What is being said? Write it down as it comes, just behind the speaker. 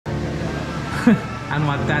and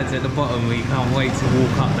my dad's at the bottom. We can't wait to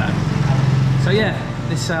walk up that. So yeah,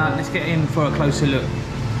 let's get in for a closer look.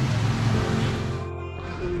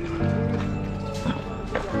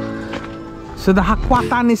 So the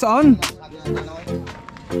hakwatan is on.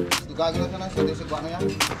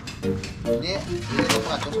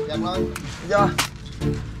 Yeah.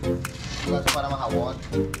 Para mahawon.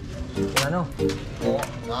 Ano? Oo,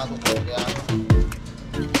 nakatutok kaya.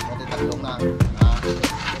 Pati tatlong na.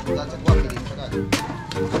 Sa kuha, piling sa kag.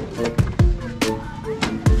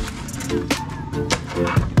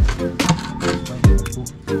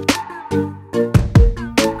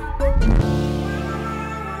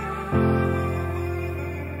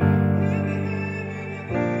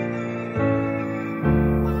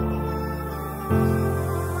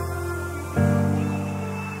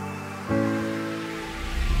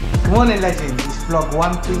 Good morning legends, it's vlog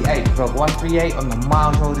 138 on the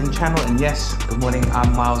Miles Rolden channel, and yes, good morning,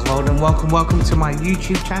 I'm Miles Rolden. Welcome to my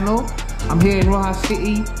YouTube channel. I'm here in Rojas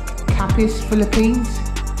City, Capiz, Philippines,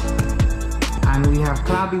 and we have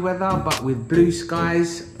cloudy weather but with blue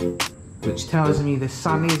skies, which tells me the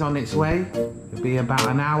sun is on its way. It'll be about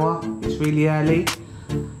an hour, it's really early,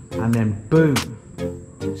 and then boom,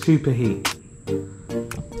 super heat.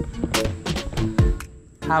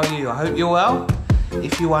 How are you? I hope you're well.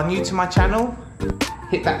 If you are new to my channel,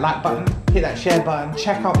 hit that like button, hit that share button,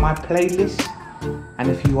 check out my playlist, and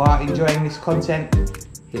if you are enjoying this content,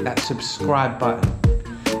 hit that subscribe button.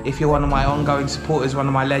 If you're one of my ongoing supporters, one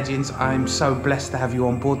of my legends, I'm so blessed to have you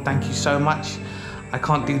on board. Thank you so much. I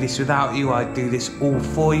can't do this without you. I do this all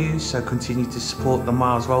for you, so continue to support the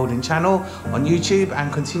Miles Rolden channel on YouTube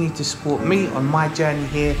and continue to support me on my journey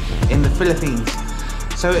here in the Philippines.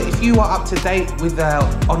 So if you are up to date with the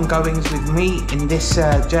ongoings with me in this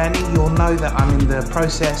journey, you'll know that I'm in the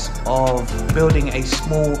process of building a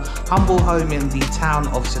small, humble home in the town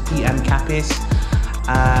of Sapian, Capiz.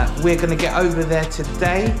 We're going to get over there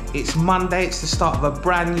today. It's Monday, it's the start of a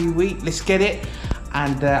brand new week. Let's get it.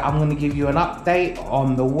 And I'm going to give you an update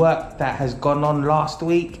on the work that has gone on last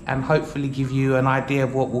week and hopefully give you an idea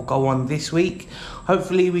of what will go on this week.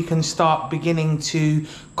 Hopefully we can start beginning to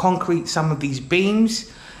concrete some of these beams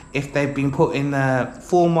if they've been put in the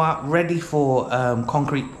format ready for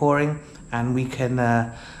concrete pouring, and we can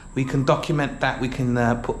document that, we can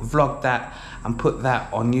vlog that and put that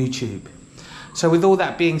on YouTube. So with all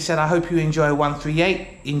that being said, I hope you enjoy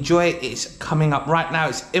 138. Enjoy it, it's coming up right now,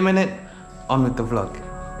 it's imminent. On with the vlog.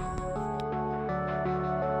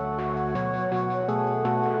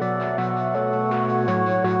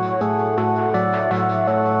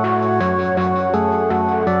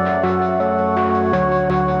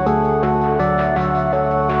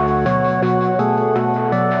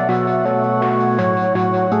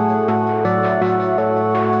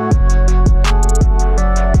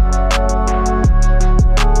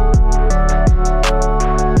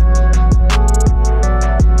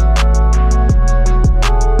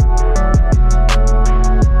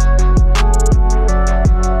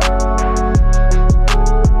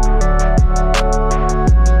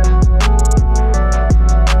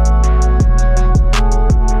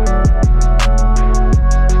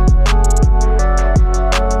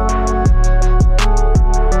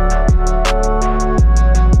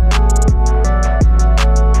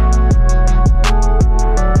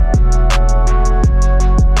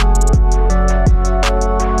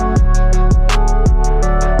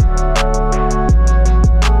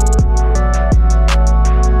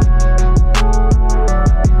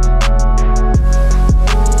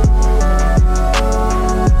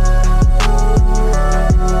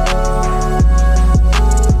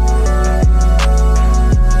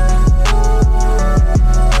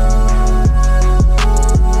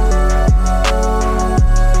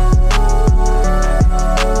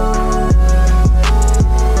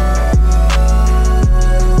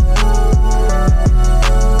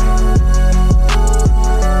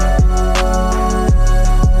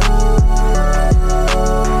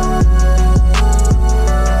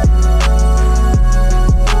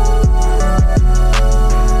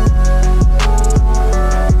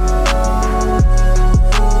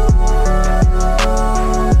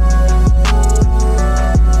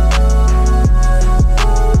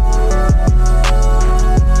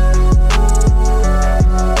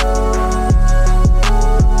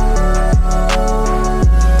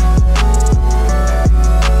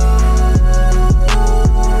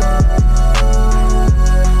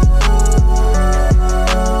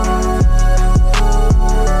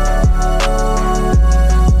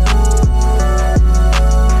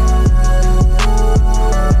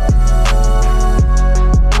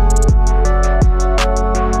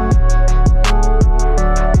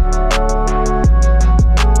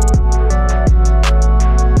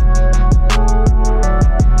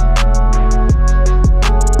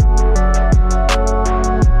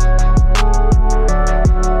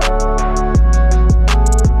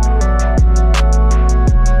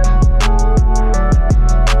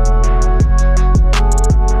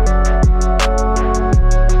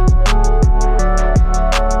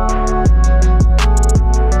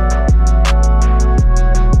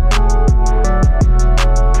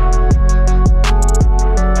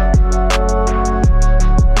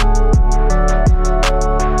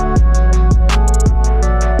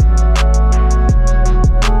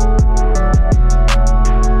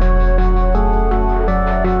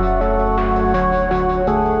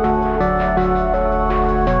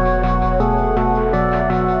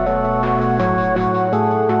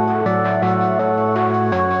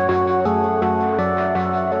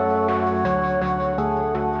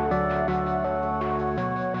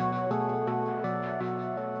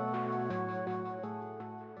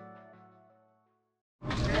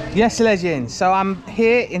 Yes, legends. So I'm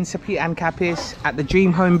here in Sapian Capiz at the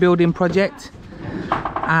Dream Home Building Project,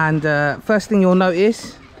 and first thing you'll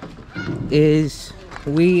notice is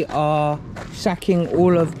we are sacking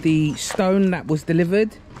all of the stone that was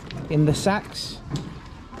delivered in the sacks,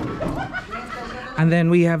 and then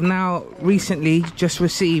we have now recently just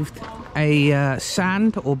received a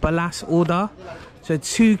sand or ballast order, so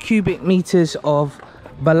 2 cubic meters of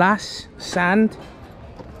ballast sand.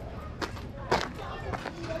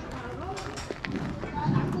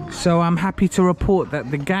 So I'm happy to report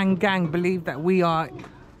that the GangGang believe that we are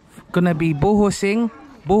gonna be bohosing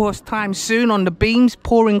time soon on the beams,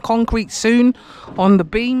 pouring concrete soon on the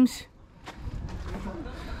beams.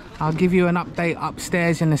 I'll give you an update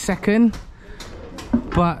upstairs in a second.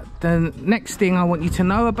 But the next thing I want you to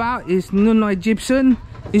know about is Nunoy Gibson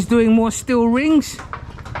is doing more steel rings.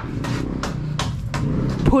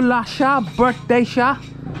 Pulasha, birthday sha.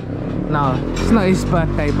 No, it's not his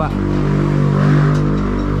birthday, but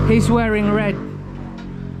he's wearing red.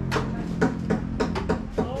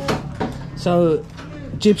 So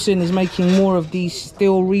Gibson is making more of these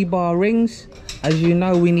steel rebar rings. As you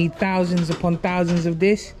know, we need thousands upon thousands of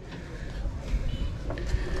this.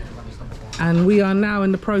 And we are now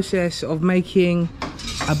in the process of making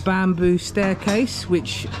a bamboo staircase,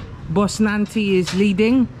 which Boss Nanti is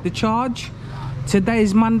leading the charge. Today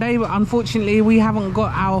is Monday, but unfortunately we haven't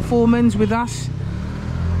got our foremans with us.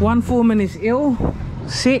 One foreman is ill,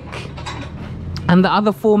 sick, and the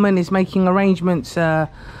other foreman is making arrangements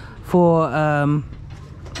for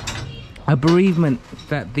a bereavement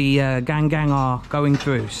that the GangGang are going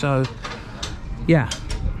through. So yeah,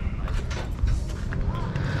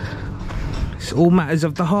 it's all matters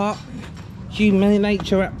of the heart, human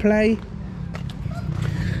nature at play.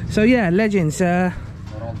 So yeah, legends,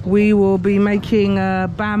 we will be making a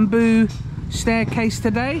bamboo staircase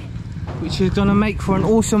today, which is gonna make for an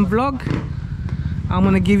awesome vlog. I'm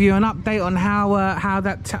gonna give you an update on how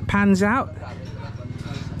that pans out.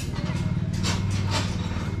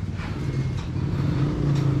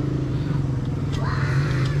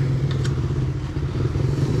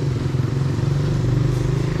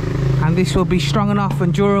 And this will be strong enough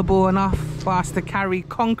and durable enough for us to carry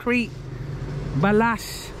concrete,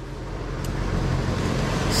 ballast.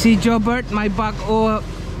 Si Jobert, my bag o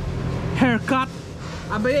haircut.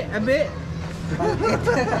 Abe.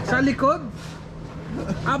 Sa likod.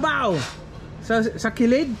 Abaw. Sa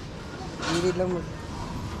kilid. Kilid lang mo.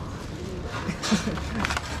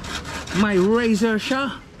 My razor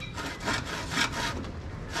siya.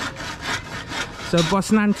 So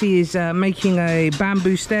Boss Nanti is making a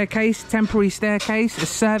bamboo staircase, temporary staircase, a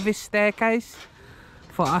service staircase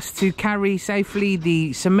for us to carry safely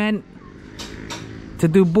the cement to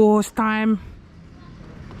do bohos time,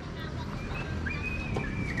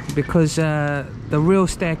 because the real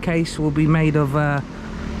staircase will be made of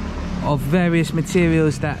various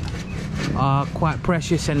materials that are quite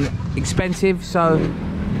precious and expensive. So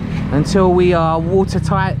until we are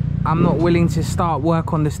watertight, I'm not willing to start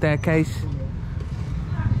work on the staircase.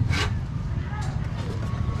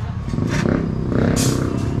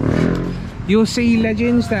 You'll see,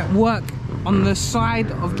 legends, that work on the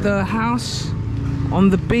side of the house on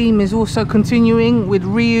the beam is also continuing, with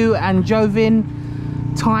Ryu and Jovin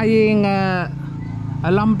tying a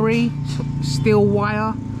lumbry steel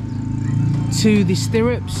wire to the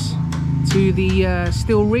stirrups, to the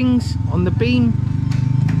steel rings on the beam.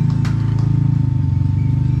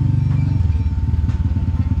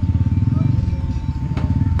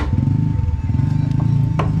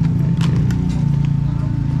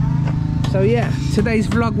 So yeah, today's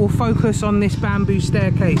vlog will focus on this bamboo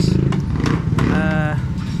staircase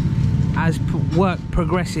as work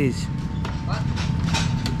progresses.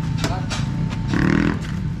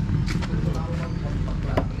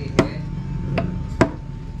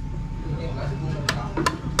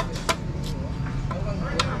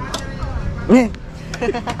 Oh,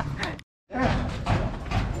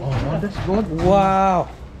 that's good. Wow,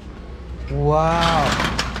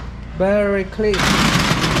 very clean.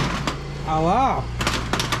 Oh wow,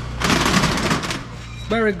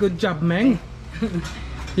 very good job, Meng.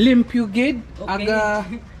 Limpyo gid. Okay. Aga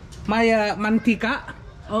may mantika.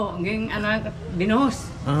 Oh, nging ano binuhos.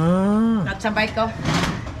 At sabay ko.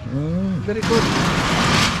 Very good.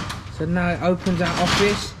 So now it opens our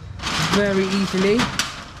office very easily.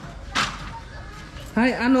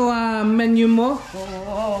 Hi, ano menu mo?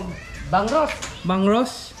 Oh, bangros.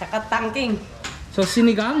 Bangros. Saka tangking. So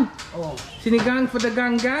sinigang? Oh. Sinigang for the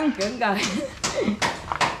GangGang? GangGang.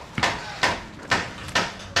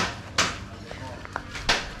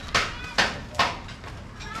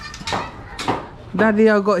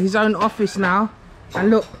 Daddio got his own office now,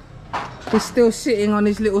 and look, He's still sitting on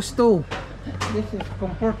his little stool. This is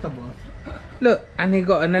comfortable. Look, and he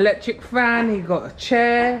got an electric fan, he got a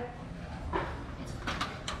chair.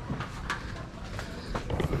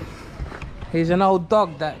 He's an old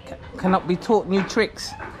dog that cannot be taught new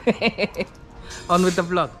tricks. On with the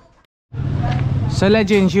vlog. So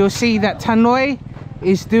legends, you'll see that Tannoy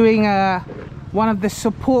is doing one of the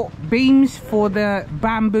support beams for the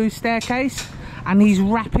bamboo staircase, and he's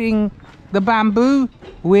wrapping the bamboo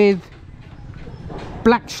with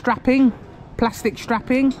black strapping, plastic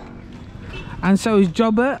strapping, and so is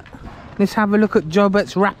Jobert. Let's have a look at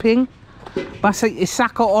Jobert's wrapping. Basta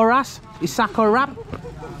isako oras, isako wrap.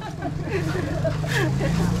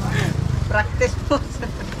 Practice po.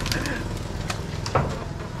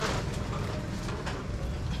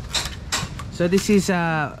 So this is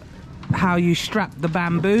how you strap the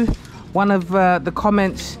bamboo. One of the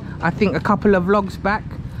comments, I think a couple of vlogs back,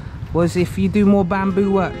 was if you do more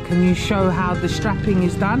bamboo work, can you show how the strapping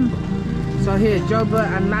is done? So here, Jobert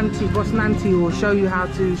and Nanti, Boss Nanti, will show you how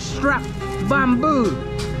to strap bamboo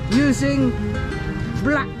using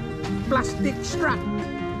black plastic strap.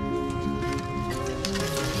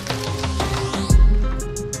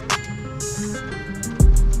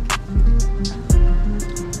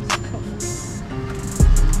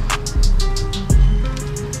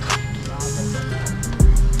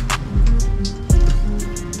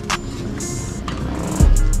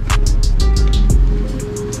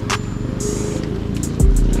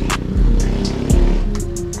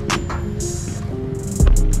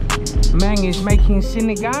 Meng is making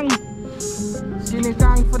sinigang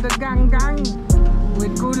for the GangGang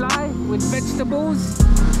with gulay, with vegetables.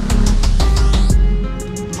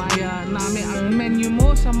 May nami ang menu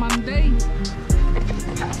mo sa Monday.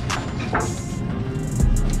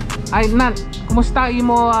 Ay Nan, kumusta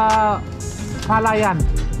imo palayan?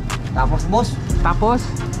 Tapos boss, Tapos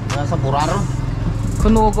nasa Buraro.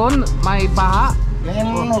 kunugon may baha.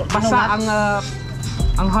 Ganyan Basa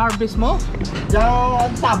ang harvest mo?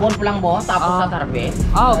 Yung sabon pa lang boss, tapos sa harvest.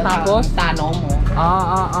 Oh, tapos Tano mo.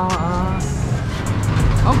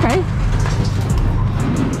 Okay.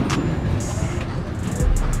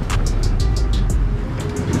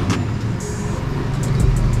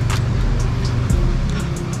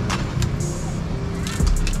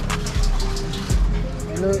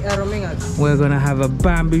 We're gonna have a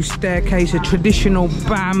bamboo staircase, a traditional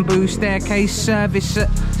bamboo staircase, service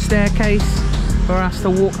staircase for us to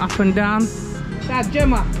walk up and down. Dad,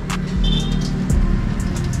 Gemma.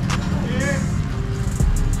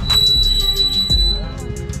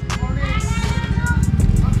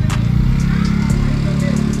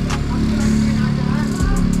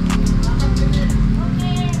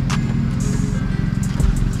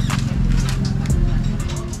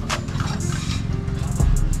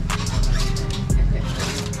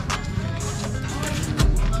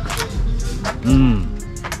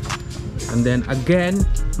 And then again,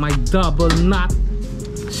 my double nut,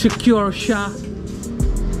 secure siya.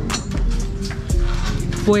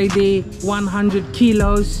 Pwede 100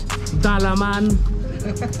 kilos, dalaman.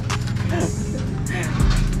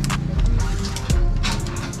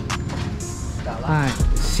 Ay,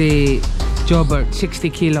 si Jobert 60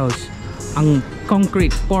 kilos, ang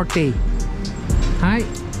concrete 40. Ay,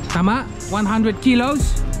 tama? 100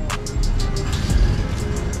 kilos.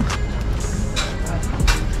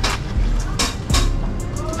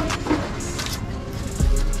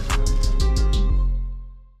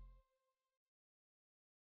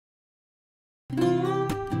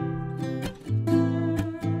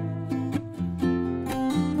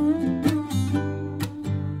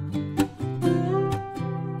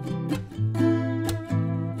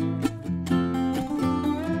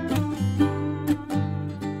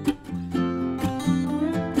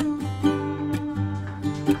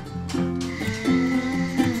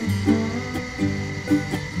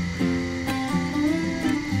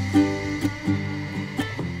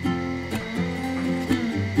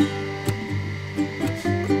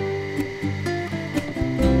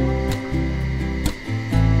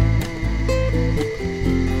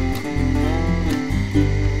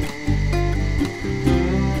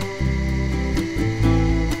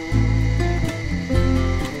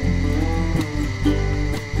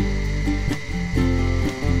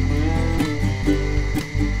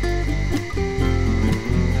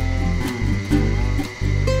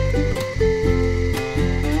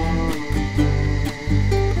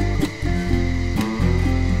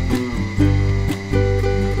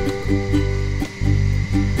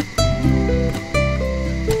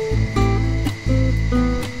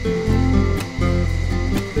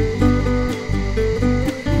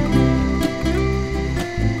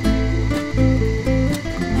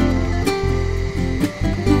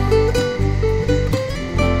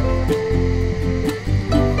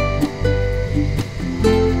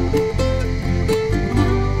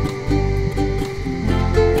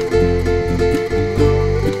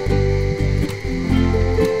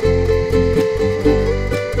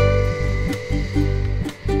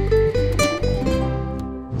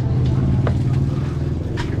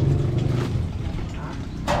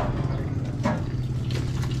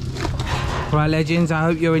 Right, legends, I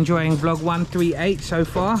hope you're enjoying vlog 138 so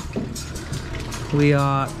far. We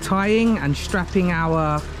are tying and strapping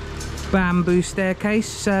our bamboo staircase,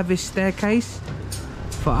 service staircase,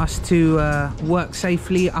 for us to work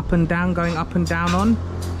safely up and down, going up and down on.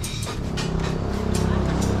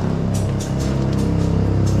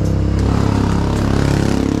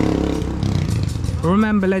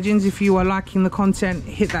 Remember, legends, if you are liking the content,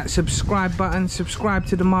 hit that subscribe button, subscribe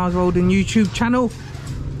to the Miles Roldan YouTube channel,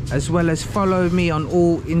 as well as follow me on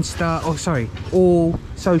all all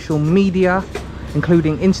social media,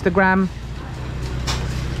 including Instagram,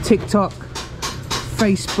 TikTok,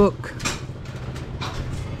 Facebook.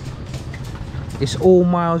 It's all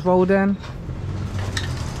Miles Roldan.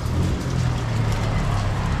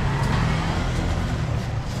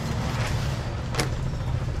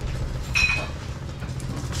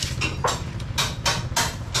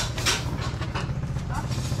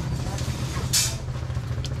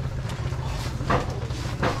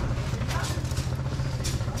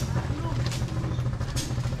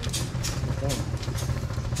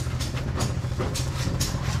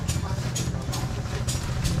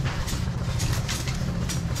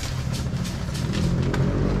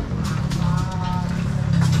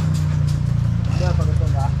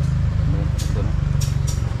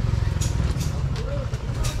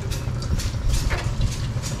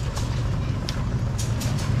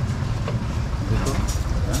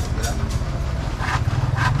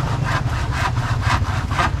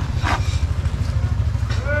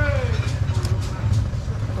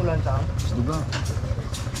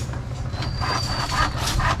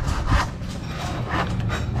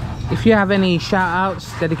 If you have any shout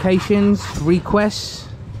outs, dedications, requests,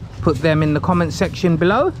 put them in the comment section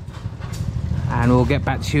below and we'll get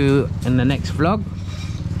back to you in the next vlog.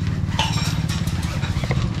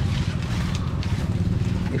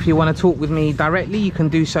 If you want to talk with me directly, you can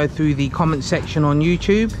do so through the comment section on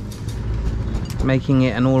YouTube, making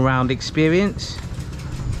it an all-round experience.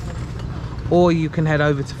 Or you can head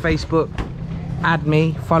over to Facebook, add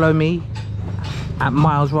me, follow me at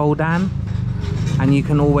Miles Roldan, and you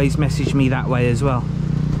can always message me that way as well.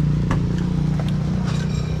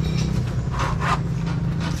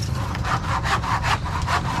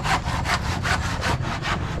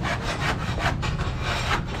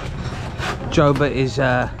 Joba is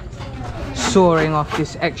sawing off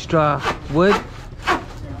this extra wood.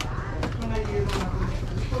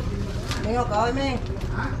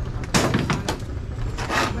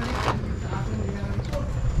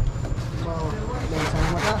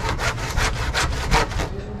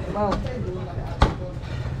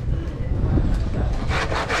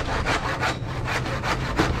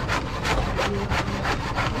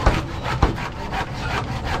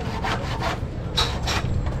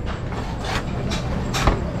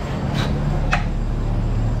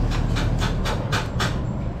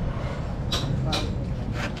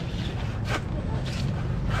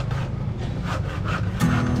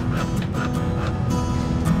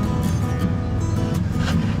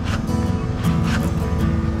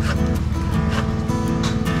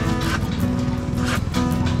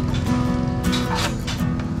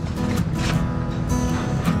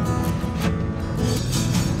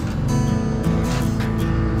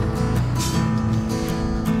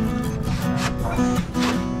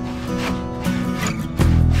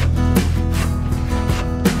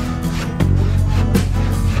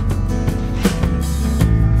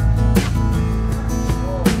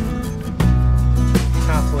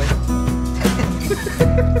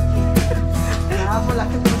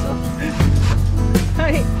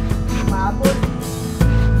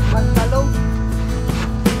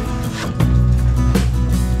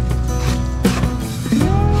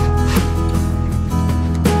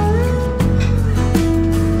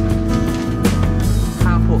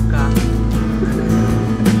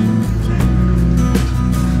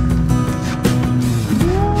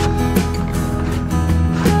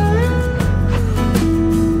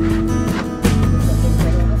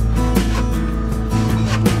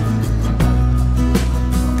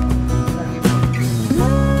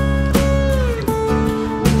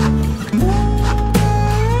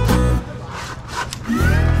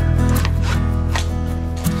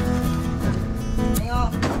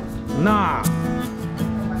 Nah.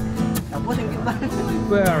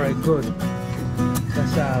 Very good.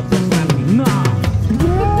 That's personality. Nah.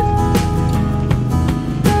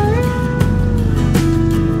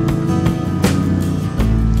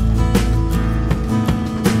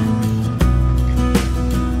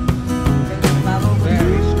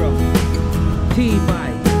 Very strong.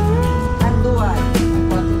 T-bike.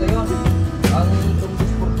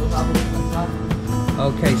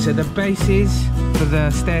 Okay, so the base is of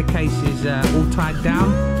the staircase is all tied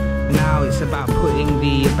down. Now it's about putting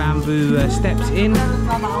the bamboo steps in,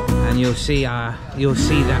 and you'll see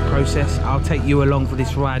that process. I'll take you along for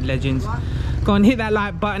this ride, legends. Go on, hit that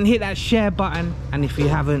like button, hit that share button, and if you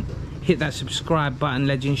haven't, hit that subscribe button,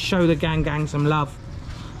 legends. Show the gang some love.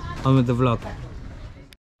 On with the vlog.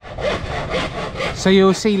 So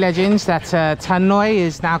you'll see, legends, that Tannoy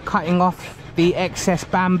is now cutting off the excess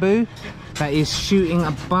bamboo that is shooting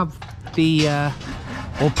above the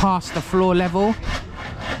or past the floor level.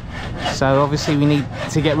 So obviously we need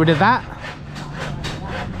to get rid of that,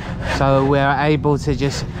 so we're able to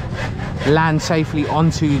just land safely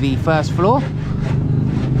onto the first floor.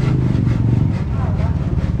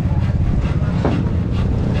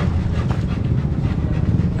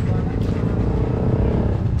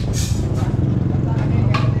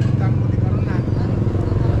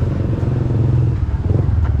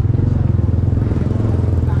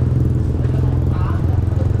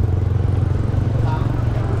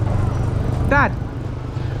 Dad,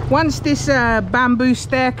 once this bamboo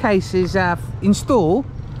staircase is installed,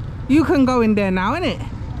 you can go in there now, innit?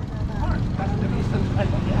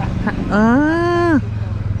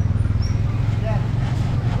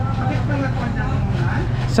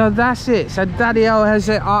 So that's it. So Daddio has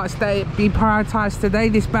asked that it be prioritised today,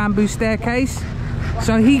 this bamboo staircase,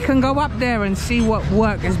 so he can go up there and see what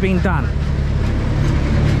work has been done.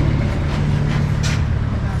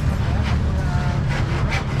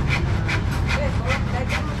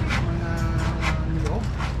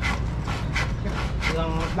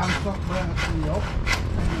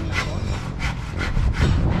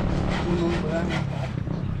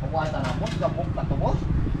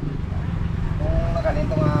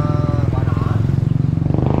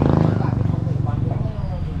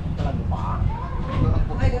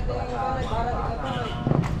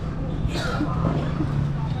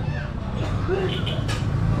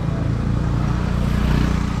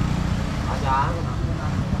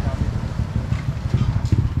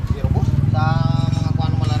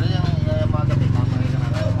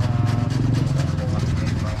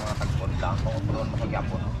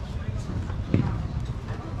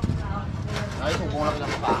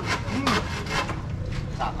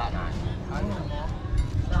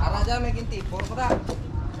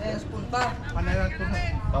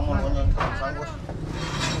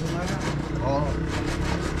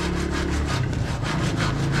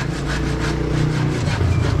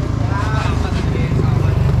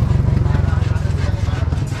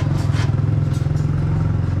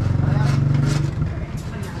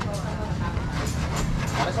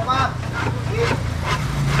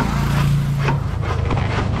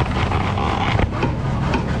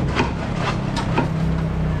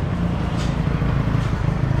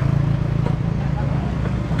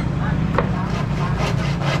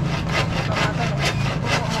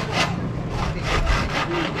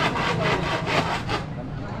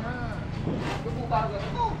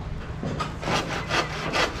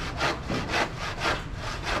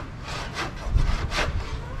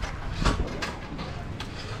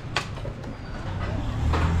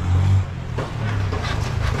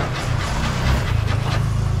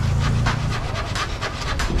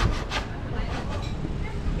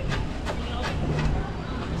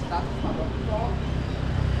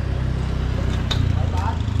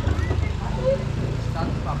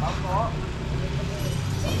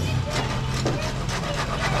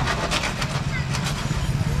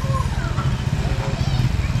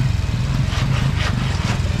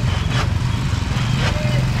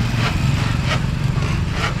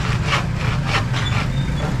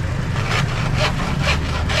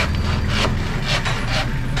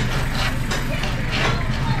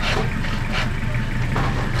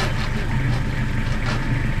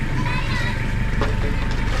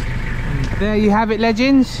 There you have it,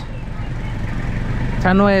 legends.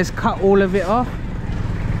 Tannoy has cut all of it off.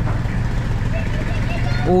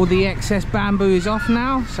 All the excess bamboo is off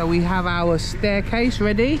now, so we have our staircase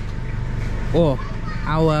ready, or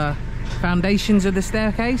our foundations of the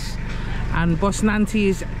staircase, and Boss Nanti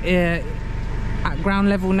is at ground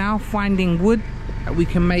level now, finding wood that we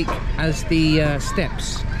can make as the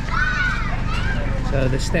steps. So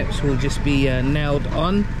the steps will just be nailed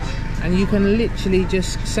on, and you can literally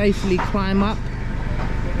just safely climb up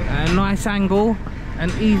a nice angle, an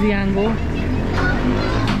easy angle.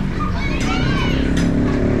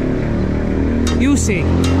 You'll see.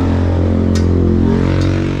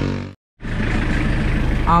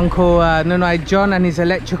 Uncle Nunai John and his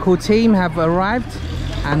electrical team have arrived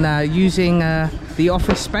and using the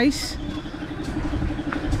office space.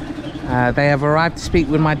 They have arrived to speak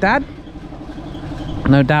with my dad.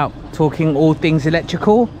 No doubt talking all things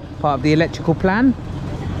electrical. part of the electrical plan.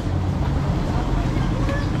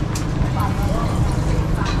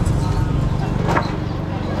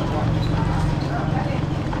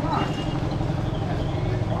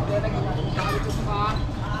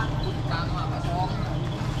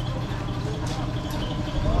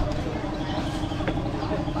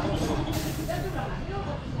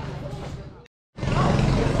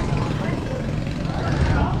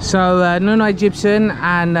 So Nunoy Gibson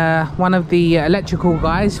and one of the electrical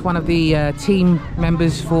guys, one of the team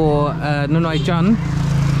members for Nunoy John,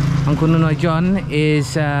 Uncle Nunoy John,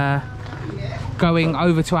 is going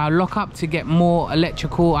over to our lockup to get more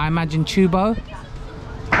electrical, I imagine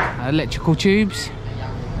electrical tubes.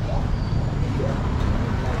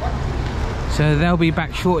 So they'll be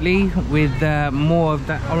back shortly with more of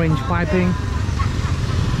that orange piping.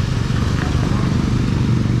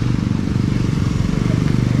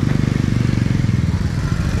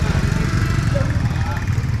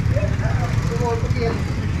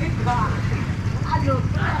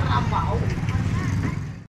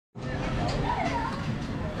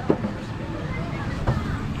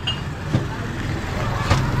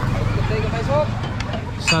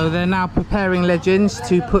 So they're now preparing, legends,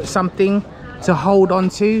 to put something to hold on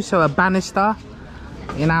to, so a banister.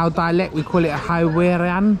 In our dialect we call it a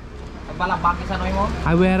highweran.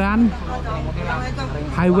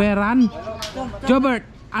 Highweran. Jobert,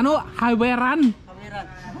 ano highweran?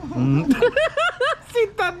 Si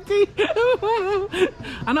Tanti.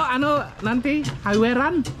 ano nanti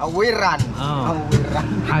highweran? Awiran. Oh.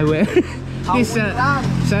 Highway. This,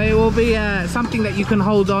 so it will be something that you can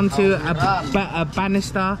hold on to, a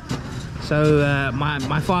banister. So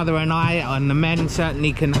my father and I, and the men,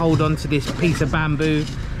 certainly can hold on to this piece of bamboo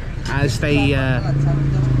as they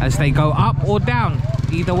go up or down.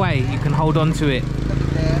 Either way, you can hold on to it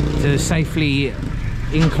to safely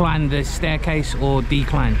incline the staircase or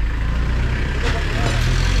decline.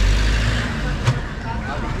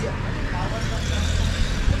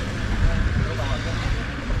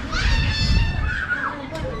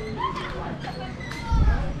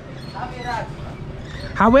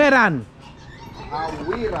 Haweran.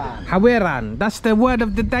 Haweran. That's the word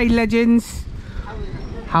of the day, legends.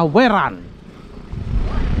 Haweran.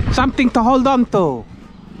 Something to hold on to.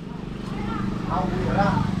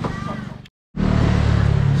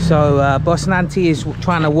 So Boss Nanti is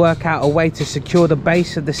trying to work out a way to secure the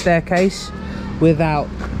base of the staircase without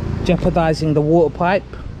jeopardizing the water pipe,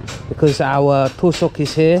 because our tusok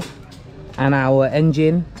is here and our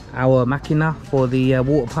engine, our makina for the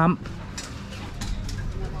water pump.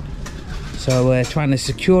 So we're trying to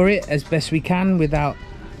secure it as best we can without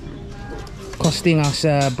costing us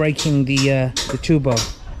breaking the tubo.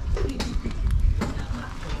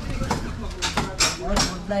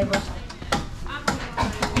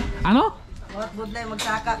 Ano?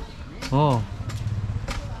 Oh,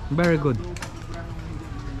 very good.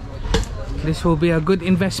 This will be a good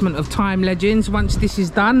investment of time, legends. Once this is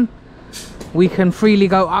done, we can freely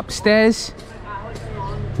go upstairs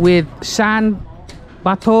with sand,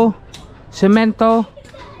 bato, cemento,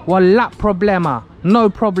 wala problema, no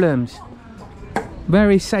problems,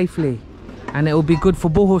 very safely, and it will be good for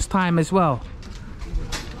buhos time as well.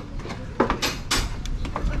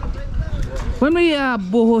 When we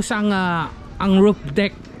buhos ang roof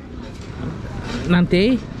deck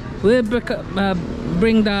nanti, we'll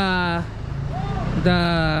bring the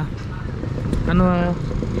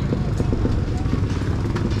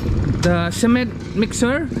cement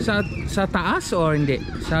mixer sa taas or hindi?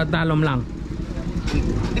 Sa dalom lang?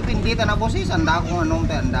 Depende na po sis, anda kung anong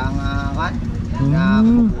tendang kan. Na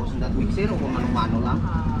buhos na mixer o kung mano lang.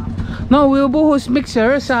 No, we'll buhos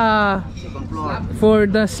mixer sa for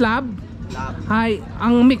the slab. Hay,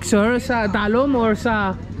 ang mixer sa dalom or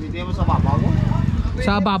sa Pwede mo sa babaw?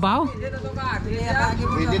 Sa babaw?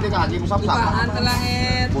 Pwede din kagi mo sa butong.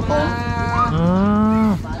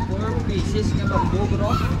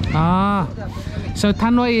 So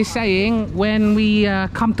Tanoy is saying when we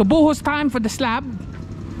come to buhos time for the slab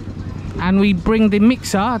and we bring the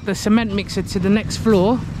mixer, the cement mixer, to the next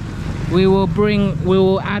floor, we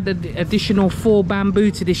will add an additional 4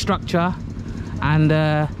 bamboo to this structure, and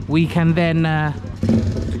we can then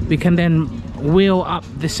wheel up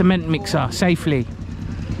the cement mixer safely.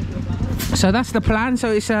 So that's the plan.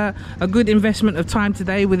 So it's a good investment of time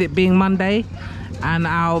today, with it being Monday and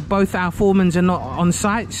both our foremans are not on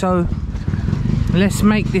site. So let's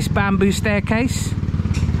make this bamboo staircase,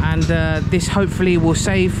 and this hopefully will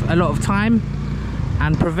save a lot of time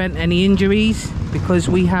and prevent any injuries, because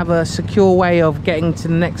we have a secure way of getting to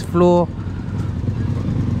the next floor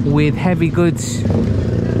with heavy goods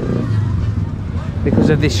because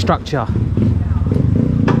of this structure.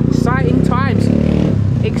 exciting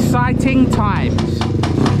times. Exciting times.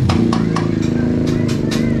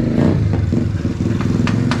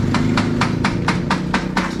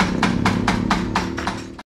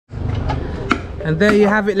 And there you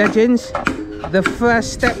have it, legends. The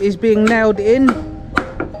first step is being nailed in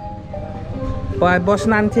by Boss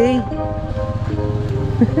Nanti.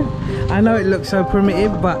 I know it looks so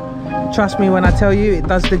primitive, but trust me when I tell you it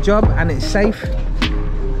does the job and it's safe.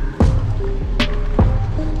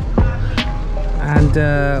 And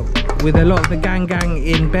with a lot of the GangGang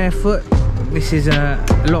in barefoot, this is a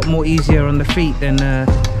lot more easier on the feet than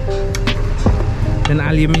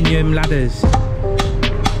aluminium ladders.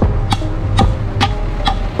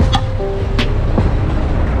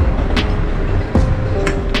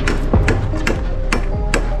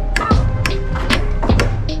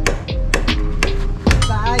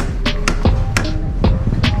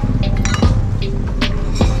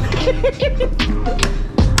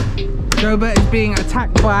 Jobert is being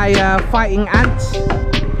attacked by fighting ants.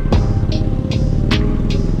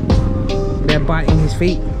 They're biting his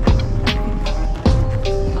feet.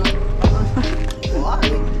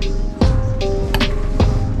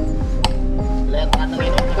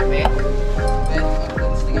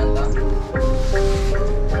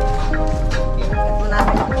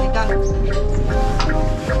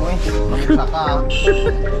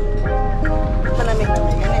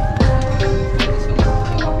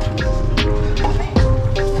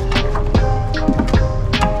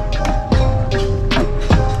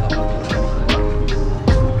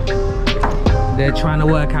 They're trying to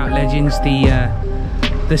work out, legends,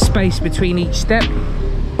 the space between each step.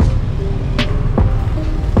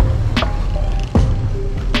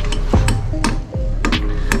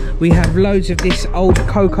 We have loads of this old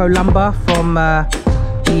coco lumber from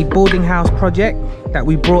the boarding house project that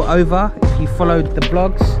we brought over, if you followed the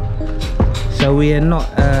blogs. So we are not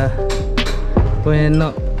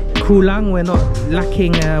kulang, we're not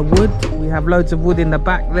lacking wood. We have loads of wood in the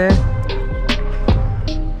back there.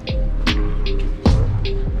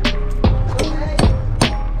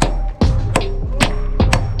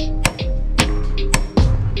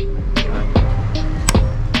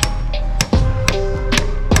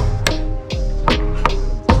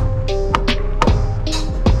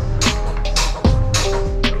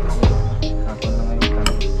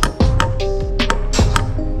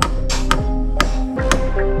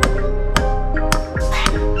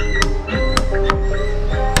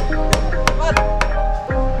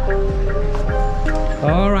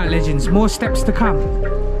 Legends, more steps to come.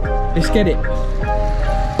 Let's get it.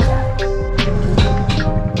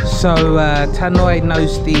 So Tannoy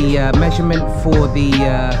knows the measurement for the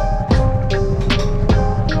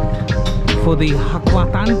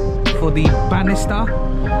hakwatan, for the banister,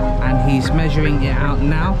 and he's measuring it out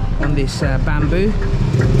now on this bamboo.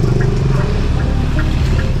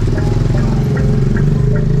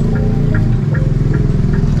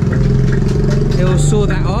 He'll saw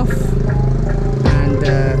that off and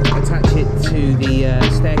attach it to the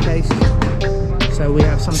staircase, so we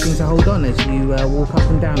have something to hold on as you walk up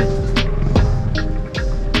and down it.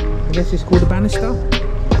 I guess it's called a banister.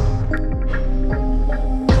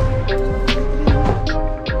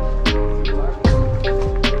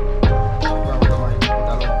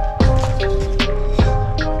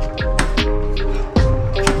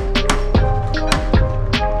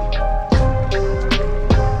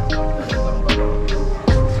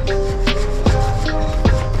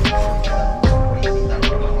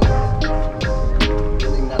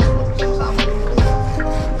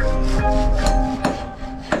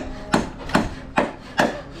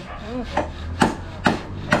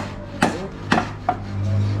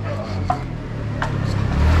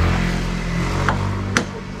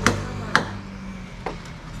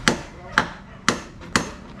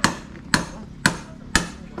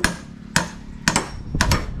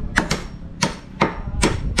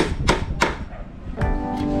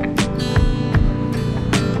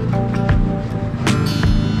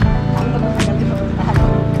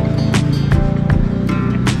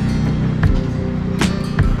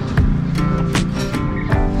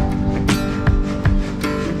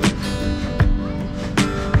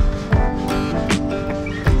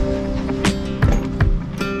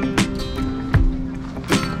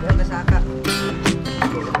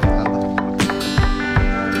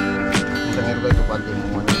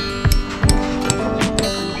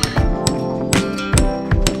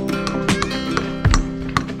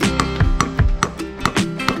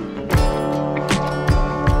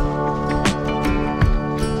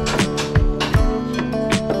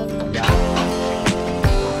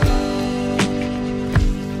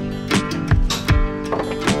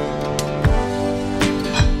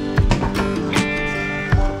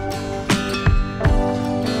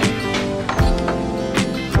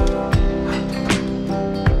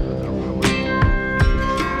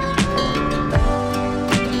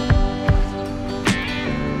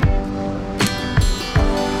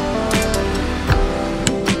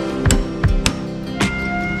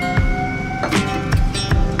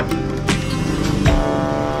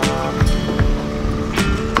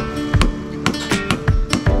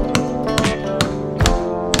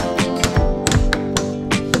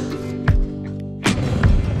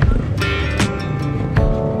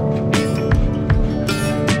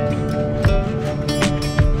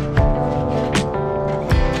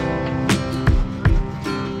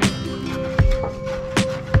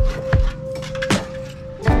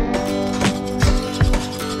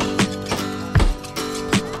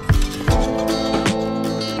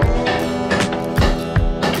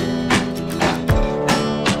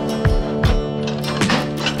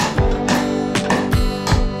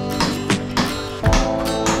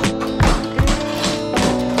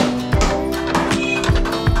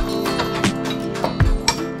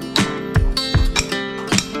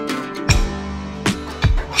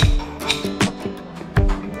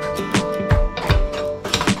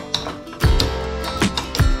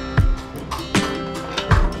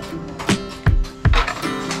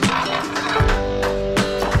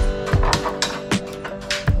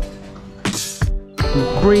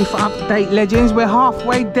 Brief update, legends. We're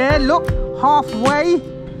halfway there. Look, halfway.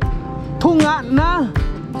 Tunga na.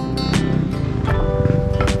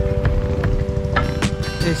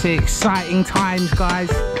 It's exciting times, guys.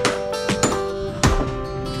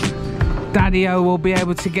 Daddio will be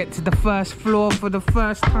able to get to the first floor for the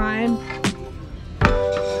first time.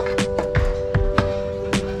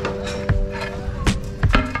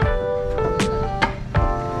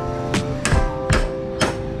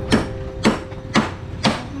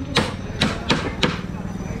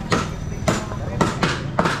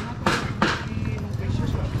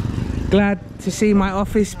 Glad to see my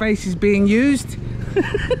office space is being used.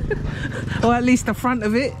 Or at least the front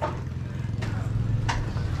of it.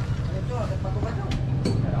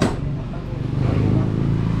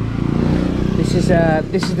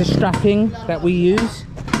 This is the strapping that we use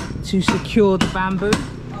to secure the bamboo.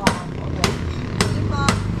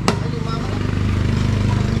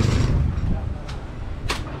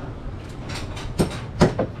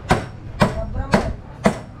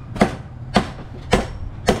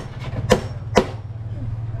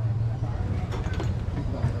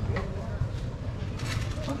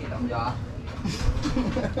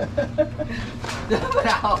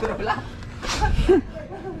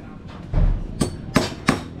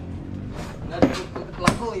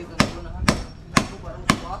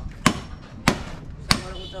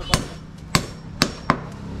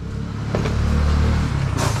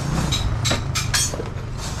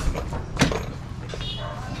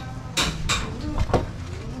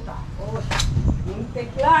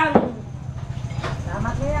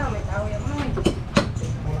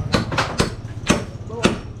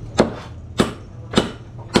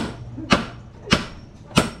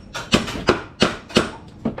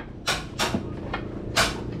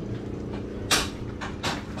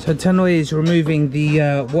 So Tanoy is removing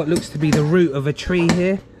the what looks to be the root of a tree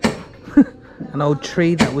here. An old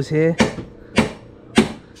tree that was here.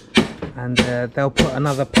 And they'll put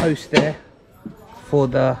another post there for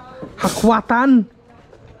the hakwatan.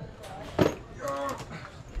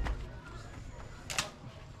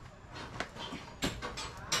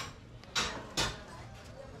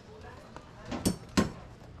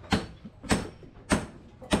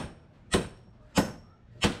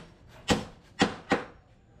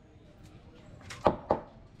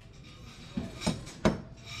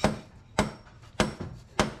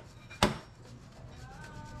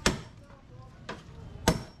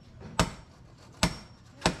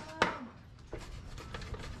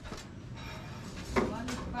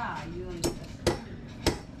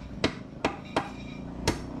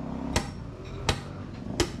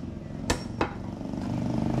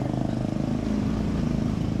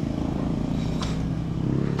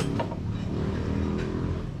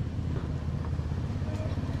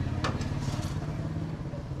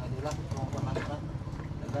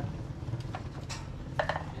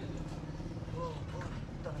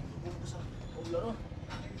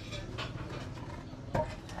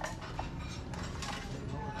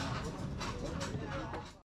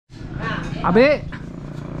 Abi,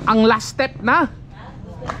 ang last step na.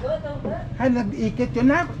 Ay, nag-iikit yun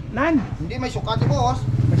na, Nan. Hindi, may sukat yung boss.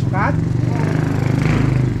 May sukat?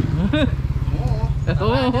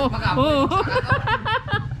 Oo.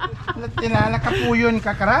 Tinala ka po yun,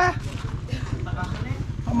 kakara.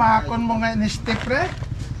 Umakon mo nga ni step, re.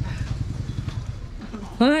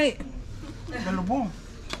 Hay. Galubong.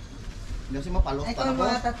 Hindi kasi mapalok Ito ka na yung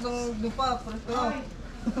mga boss. tatlong lupa.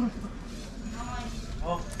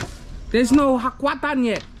 There's no hakwatan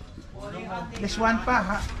yet. This one pa,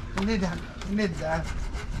 ha? Need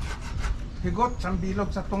higot,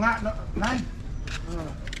 sambilog sa tunga, no? Nan.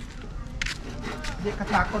 Hindi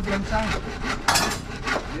katakot yan sa.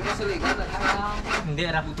 Hindi mo sa ligan. Hindi,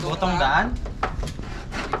 arap botong daan.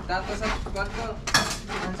 Dito sa kwarto.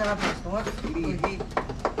 Ang sarap ng tunga. Hindi.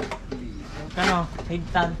 Kano,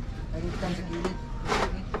 higtan. Nagigtan sa gilid.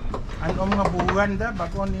 Ano mga buwan da,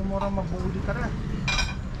 bago ni mo rin mabuli ka ra.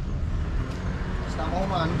 Basta mo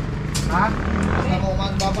man. Ha? Basta mo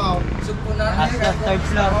man babaw. Supo na. As the third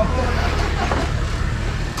floor.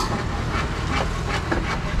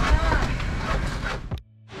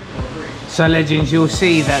 So legends, you'll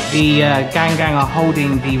see that the GangGang are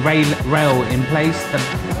holding the rail in place,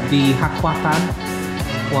 the hakwatan,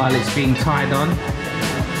 while it's being tied on.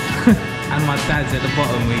 And my dad's at the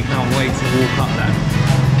bottom, we can't wait to walk up that.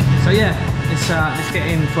 So yeah, let's get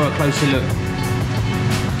in for a closer look.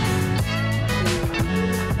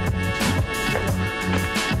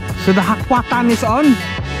 So the hakwatan is on.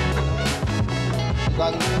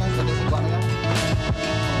 Gagawin ko na, sa sigwa na lang.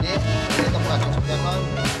 Hindi, dito pa lang, sa lang.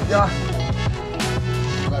 Yeah.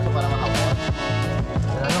 Gagawin para makapot.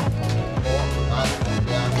 Ano? Oo,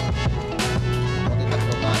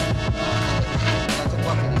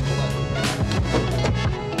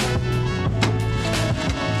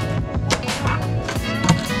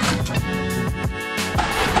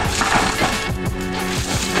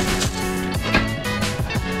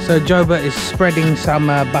 So Joba is spreading some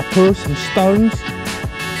batu, some stones,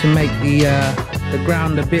 to make the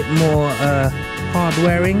ground a bit more hard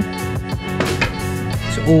wearing.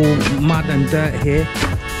 It's all mud and dirt here,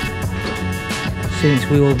 since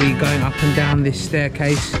we will be going up and down this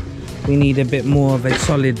staircase. We need a bit more of a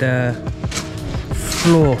solid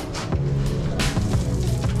floor.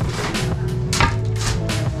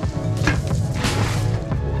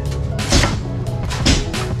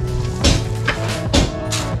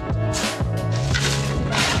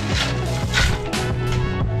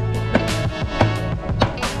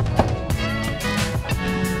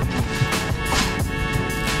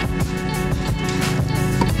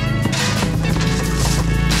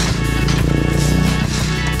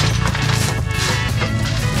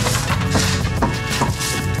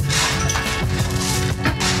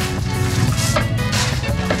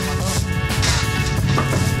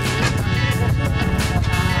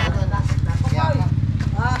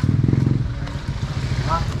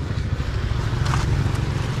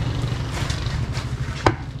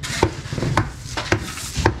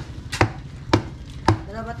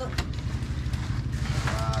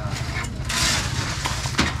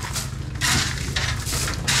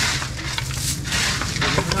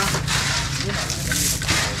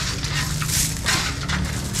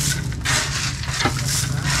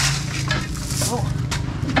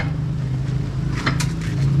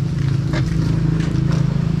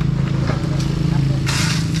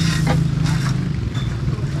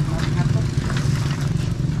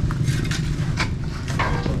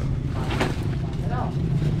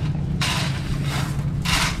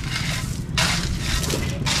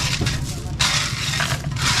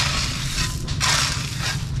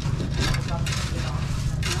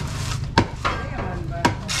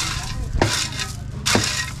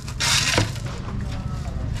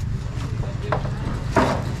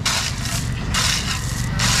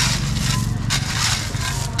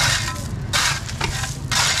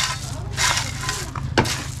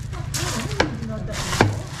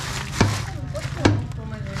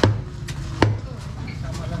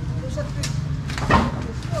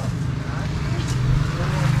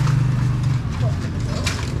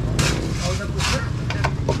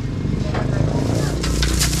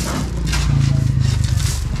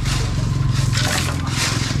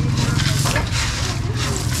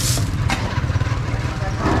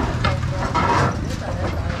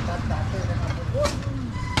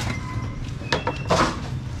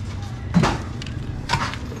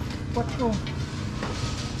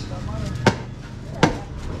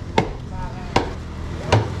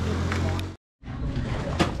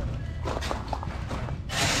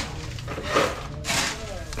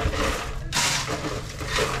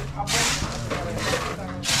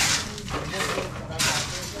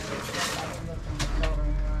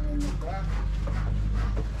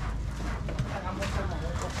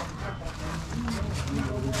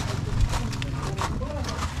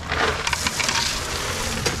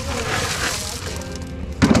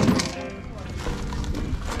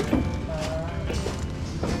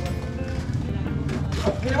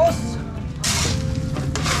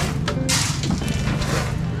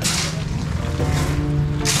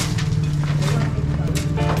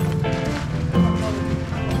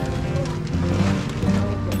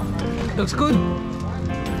 Looks good.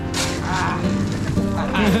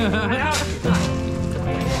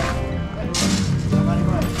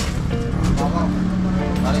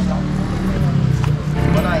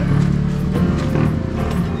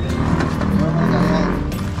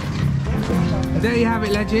 There you have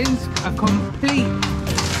it, legends. A complete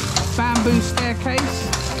bamboo staircase.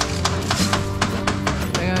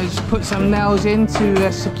 Just put some nails in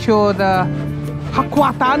to secure the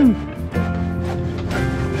hakwatan.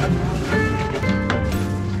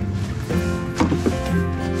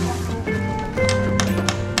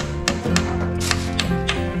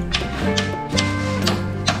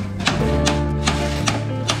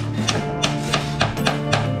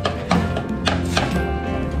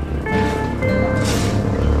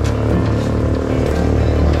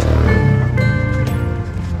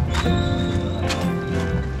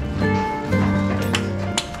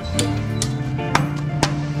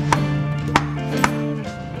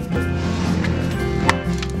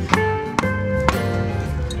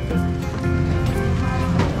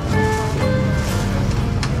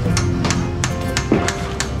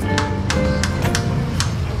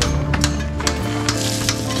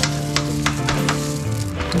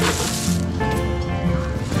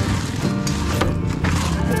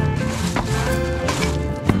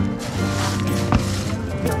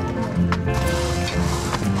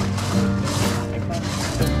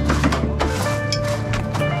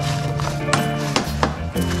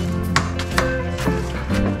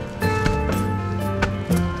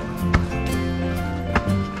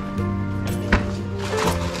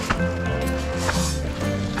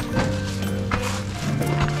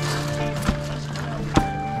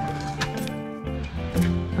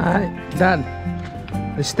 Alright, done.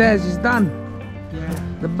 The stairs is done. Yeah,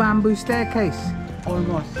 The bamboo staircase.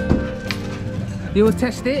 almost. You will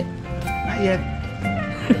test it? Not yet.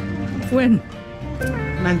 When?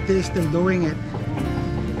 Nanti is still doing it.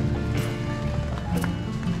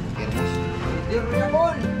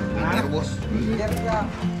 Terbos.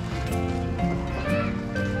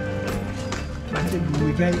 Kasi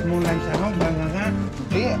bumigay mo lang sa ano, banga nga.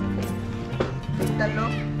 Hindi.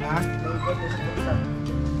 Ha?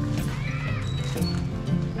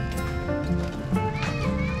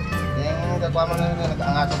 Yung gagawa mo na yun,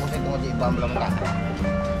 nag-aangat ako sa ito, ibang lang ka.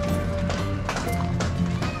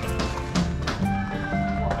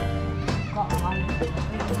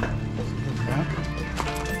 Ha?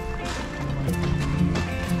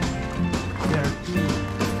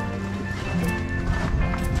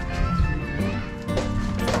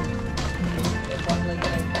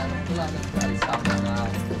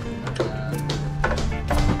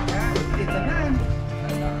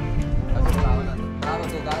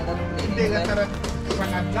 Hindi ka tarap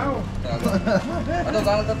pangadlaw. Ano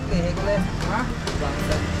gang tatli hekle? Ha?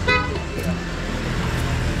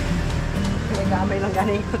 May gamay lang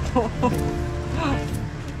ganing ko to.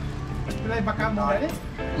 Pilay baka mo gali?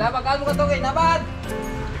 Labakan mo ka to kay nabad.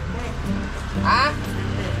 Ha?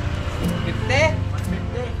 50?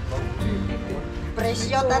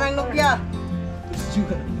 Presyo tanang nubya.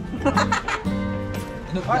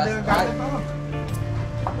 Oh, di ka galit pa mo.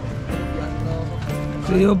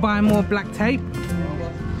 So you'll buy more black tape?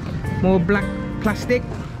 More black plastic?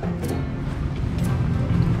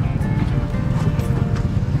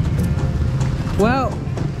 Well,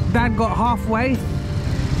 Dad got halfway.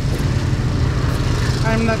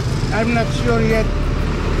 I'm not sure yet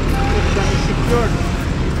if that is secured.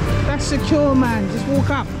 That's secure, man. Just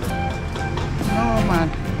walk up. No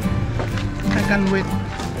man. I can wait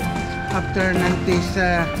after Nanti's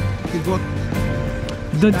tigot.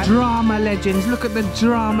 The drama, legends. Look at the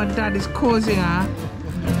drama Dad is causing, huh?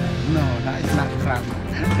 No, that is not drama.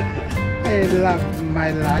 I love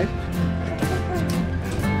my life.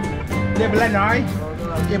 Di ba Noy?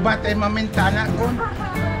 Iba tayo mamintana ko.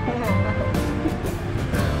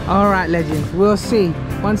 Alright, legends. We'll see.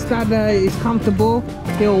 Once Dad is comfortable,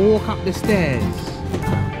 he'll walk up the stairs.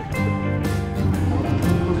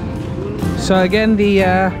 So again, the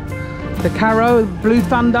Caro Blue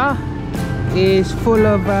Thunder is full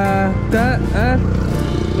of dirt, earth,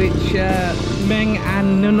 which Meng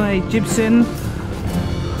and Nunoi Gibson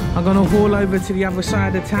are going to haul over to the other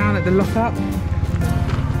side of town at the lockup.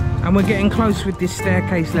 And we're getting close with this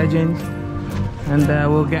staircase, legends, and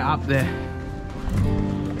we'll get up there.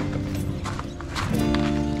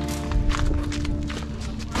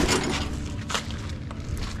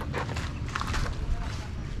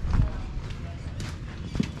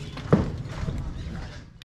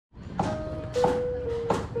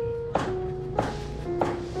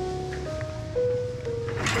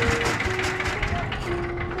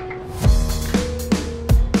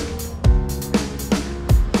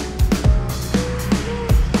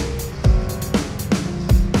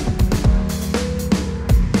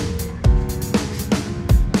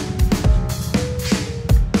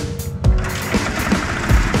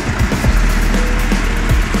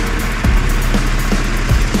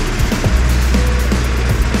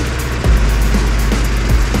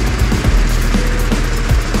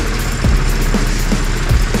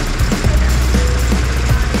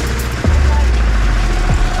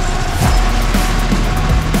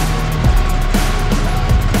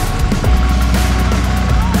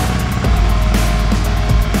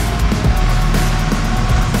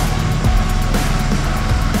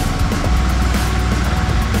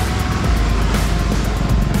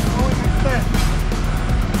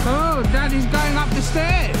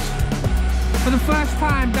 For the first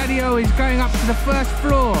time, Daddio is going up to the first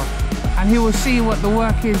floor and he will see what the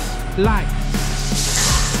work is like.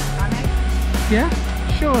 Yeah?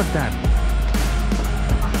 Sure, Dad.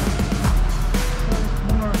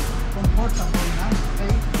 More comfortable now.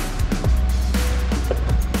 Okay?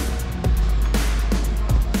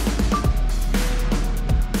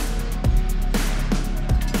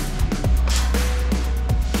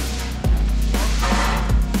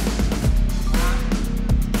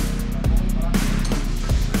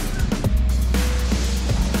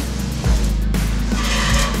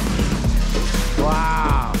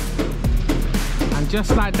 Wow. And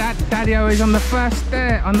just like that, Daddio is on the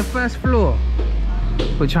first floor,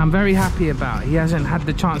 which I'm very happy about. He hasn't had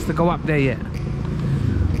the chance to go up there yet.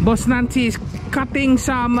 Boss Nanti is cutting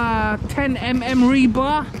some 10mm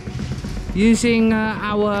rebar using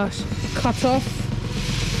our cutoff.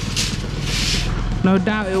 No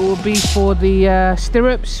doubt it will be for the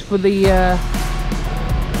stirrups, for the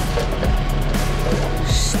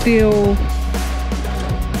steel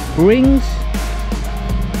rings.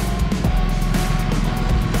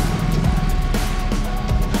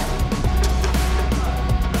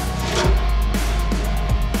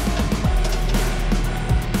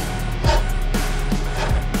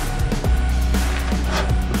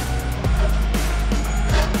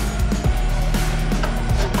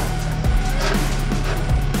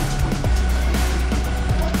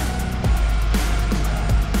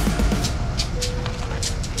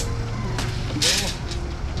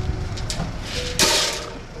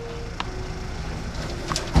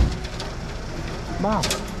 Wow.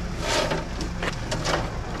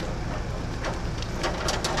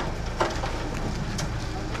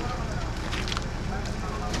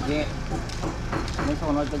 Cik, ini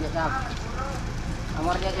sono aja Cik.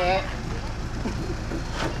 Amarnya Cik.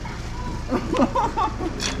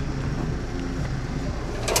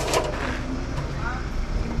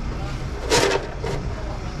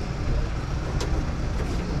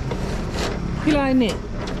 Pila ini?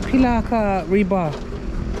 Pila ka rebar?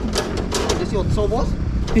 18 bos.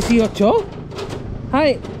 18?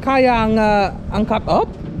 Hai, kaya ang cut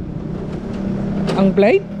up? Ang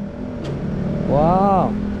blade?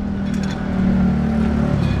 Wow.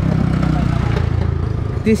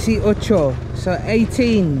 18. So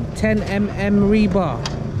 18 10mm rebar.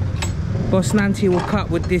 Boss Nancy will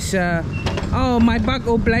cut with this oh, my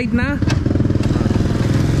buckle blade now.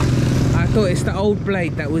 I thought it's the old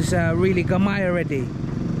blade that was really gamay already.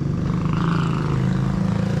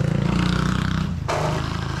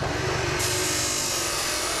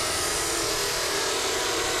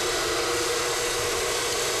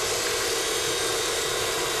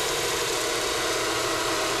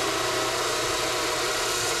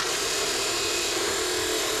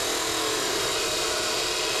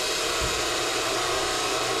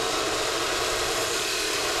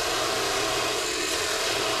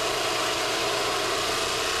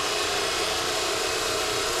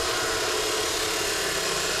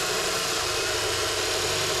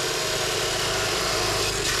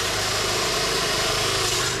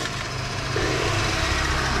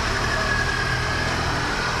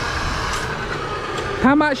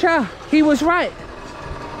 How much? He was right.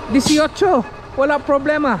 18. Wala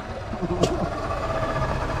problema.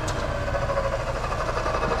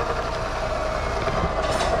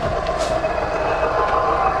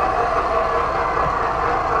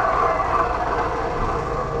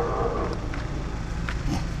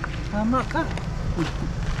 Tama ka.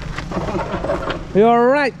 You're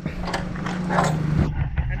right.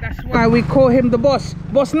 And that's why we call him the boss.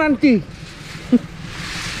 Boss Nanti.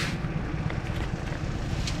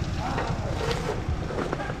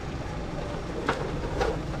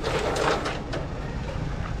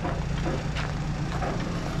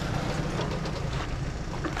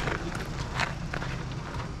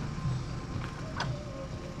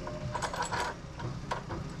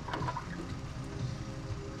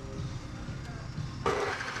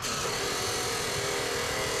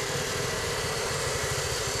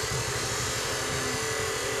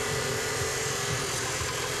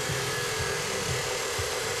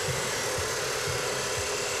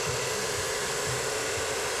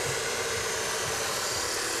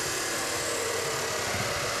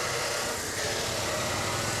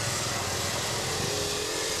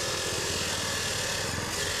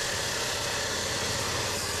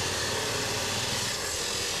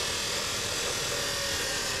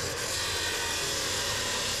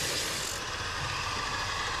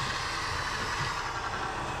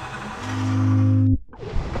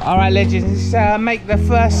 Alright legends, make the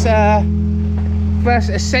first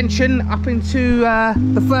ascension up into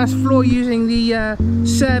the first floor using the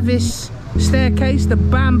service staircase, the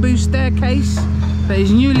bamboo staircase that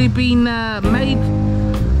is newly been made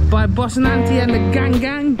by Boss Nanti and the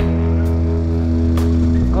GangGang.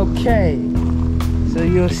 Okay, so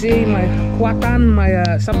you'll see my kuatan,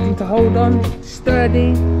 my something to hold on,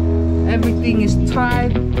 sturdy, everything is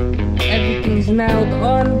tied, everything is nailed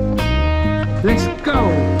on. Let's go!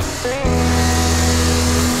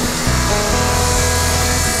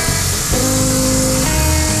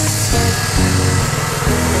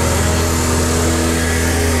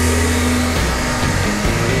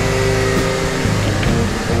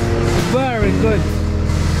 Very good.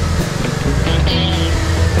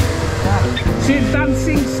 See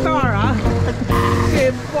dancing star, huh?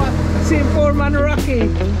 See Foreman Rocky.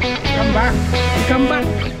 Come back. Come back.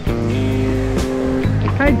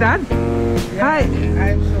 Hi, Dad. Yeah, Hi.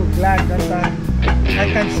 I'm so glad that I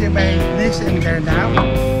can see my niece in there now.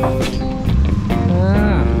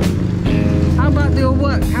 Ah. How about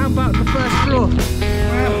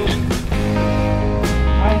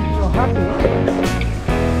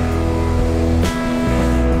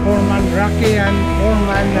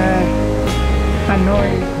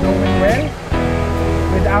Tannoy is doing well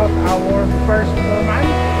without our first foreman.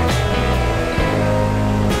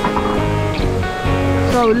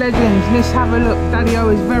 So legends, let's have a look.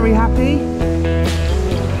 Daddio is very happy.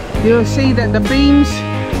 You'll see that the beams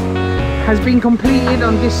has been completed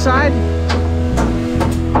on this side.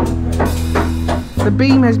 The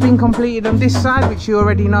beam has been completed on this side, which you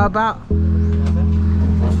already know about.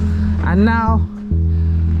 And now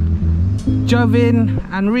Jovin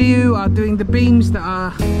and Ryu are doing the beams that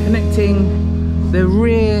are connecting the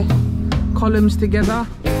rear columns together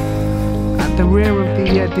at the rear of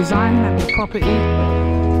the design and the property.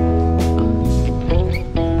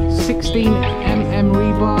 16mm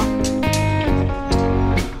rebar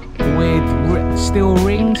with steel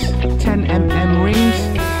rings, 10mm rings,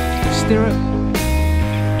 stirrup,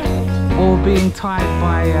 all being tied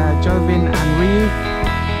by Jovin and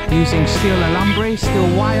Ryu using steel alambre,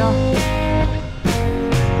 steel wire.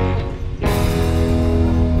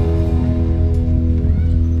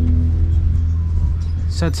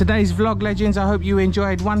 So today's vlog, legends, I hope you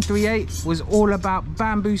enjoyed. 138 was all about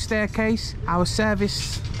bamboo staircase, our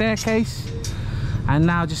service staircase. And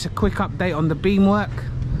now just a quick update on the beamwork.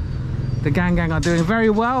 The GangGang are doing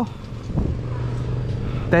very well.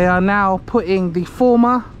 They are now putting the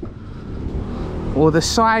former, or the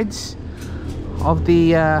sides of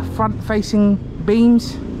the front facing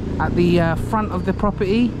beams at the front of the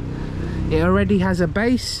property. It already has a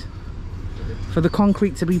base for the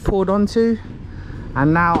concrete to be poured onto.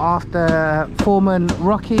 And now after foreman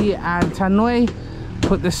Rocky and Tannoy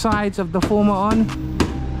put the sides of the former on,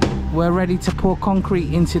 we're ready to pour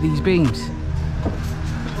concrete into these beams.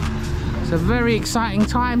 So very exciting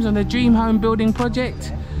times on the dream home building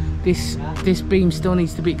project. This beam still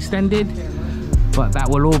needs to be extended, but that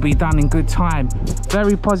will all be done in good time.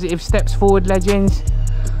 Very positive steps forward, legends.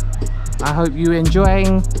 I hope you're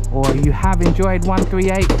enjoying, or you have enjoyed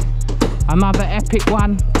 138. Another epic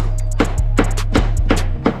one.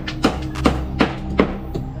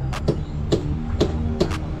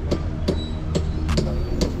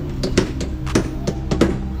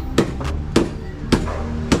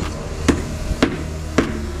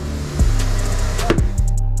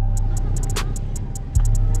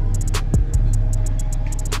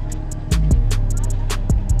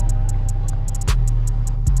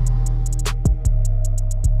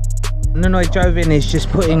 Nanoy Jovin is just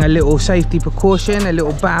putting a little safety precaution, a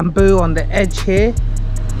little bamboo on the edge here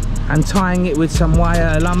and tying it with some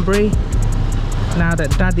wire alambre. Now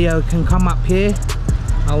that Daddio can come up here,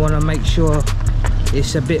 I want to make sure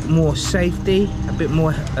it's a bit more safety, a bit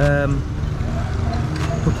more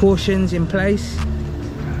precautions in place.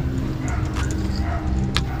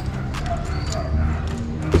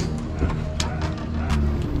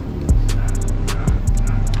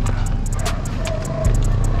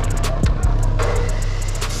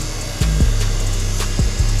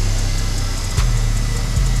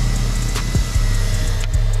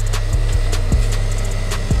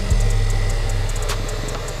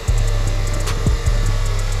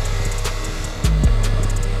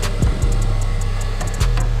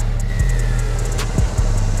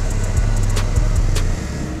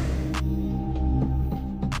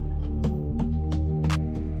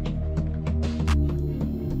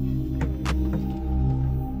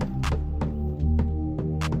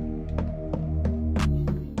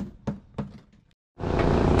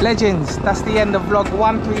 Legends, that's the end of vlog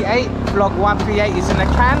 138. Vlog 138 is in the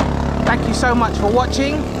can. Thank you so much for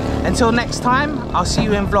watching. Until next time, I'll see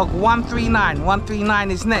you in vlog 139.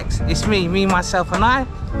 139 is next. It's me, myself and I,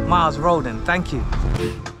 Miles Roldan. Thank you.